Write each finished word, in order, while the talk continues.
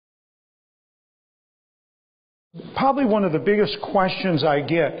Probably one of the biggest questions I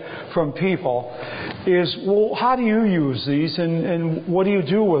get from people is, well, how do you use these and what do you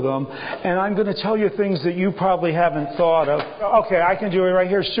do with them? And I'm going to tell you things that you probably haven't thought of. Okay, I can do it right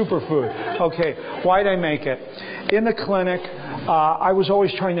here, superfood. Okay, why'd I make it? In the clinic, I was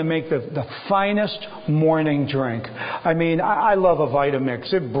always trying to make the finest morning drink. I mean, I love a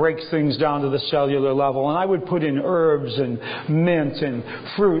Vitamix. It breaks things down to the cellular level. And I would put in herbs and mint and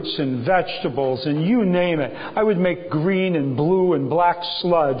fruits and vegetables and you name it. I would make green and blue and black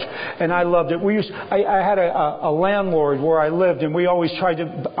sludge, and I loved it. I had a landlord where I lived, and we always tried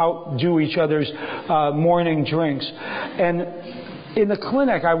to outdo each other's morning drinks. And in the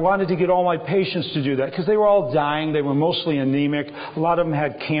clinic, I wanted to get all my patients to do that because they were all dying. They were mostly anemic. A lot of them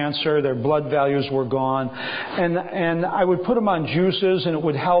had cancer. Their blood values were gone. And I would put them on juices, and it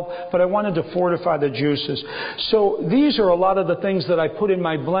would help, but I wanted to fortify the juices. So these are a lot of the things that I put in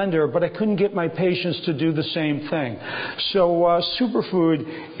my blender, but I couldn't get my patients to do the same thing. So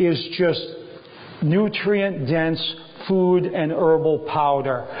superfood is just nutrient-dense food and herbal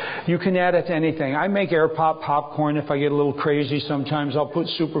powder. You can add it to anything. I make air pop popcorn. If I get a little crazy sometimes, I'll put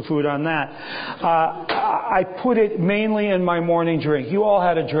superfood on that. I put it mainly in my morning drink. You all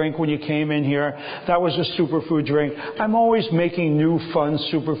had a drink when you came in here. That was a superfood drink. I'm always making new fun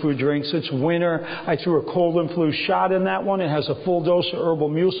superfood drinks. It's winter. I threw a cold and flu shot in that one. It has a full dose of herbal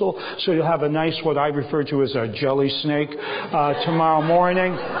mucil, so you'll have a nice, what I refer to as a jelly snake tomorrow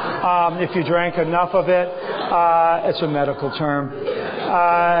morning. If you drank enough of it, it's a medical term.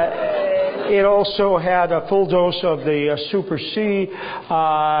 It also had a full dose of the Super C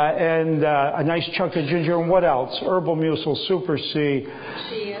and a nice chunk of ginger. And what else? Herbal mucil, Super C.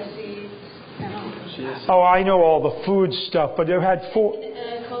 Chia seeds. Oh, I know all the food stuff, but it had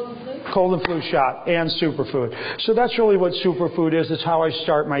cold and flu shot and superfood. So that's really what superfood is. It's how I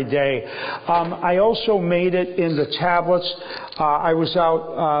start my day. I also made it in the tablets. I was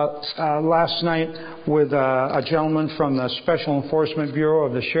out last night with a gentleman from the Special Enforcement Bureau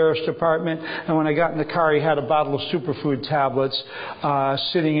of the Sheriff's Department, and when I got in the car, he had a bottle of superfood tablets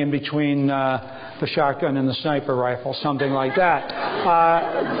sitting in between the shotgun and the sniper rifle, something like that.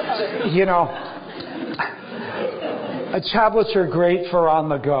 You know, tablets are great for on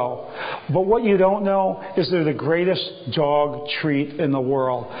the go. But what you don't know is they're the greatest dog treat in the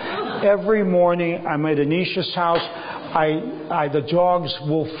world. Every morning I'm at Anisha's house. The dogs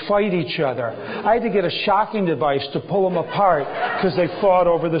will fight each other. I had to get a shocking device to pull them apart because they fought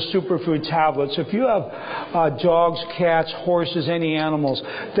over the superfood tablets. If you have dogs, cats, horses, any animals,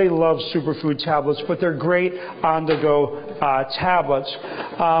 they love superfood tablets, but they're great on-the-go tablets.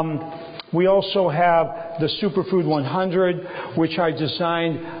 We also have the Superfood 100, which I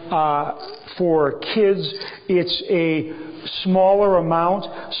designed for kids. It's a smaller amount,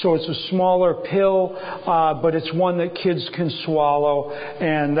 so it's a smaller pill, but it's one that kids can swallow,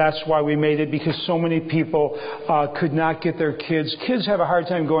 and that's why we made it, because so many people could not get their kids. Kids have a hard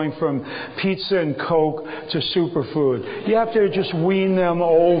time going from pizza and Coke to superfood. You have to just wean them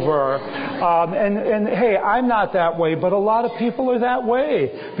over. And hey, I'm not that way, but a lot of people are that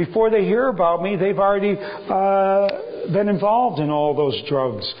way. Before they hear about me, they've already been involved in all those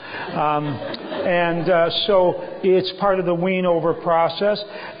drugs. So it's part of the wean over process.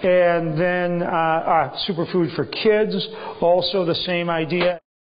 And then superfood for kids, also the same idea.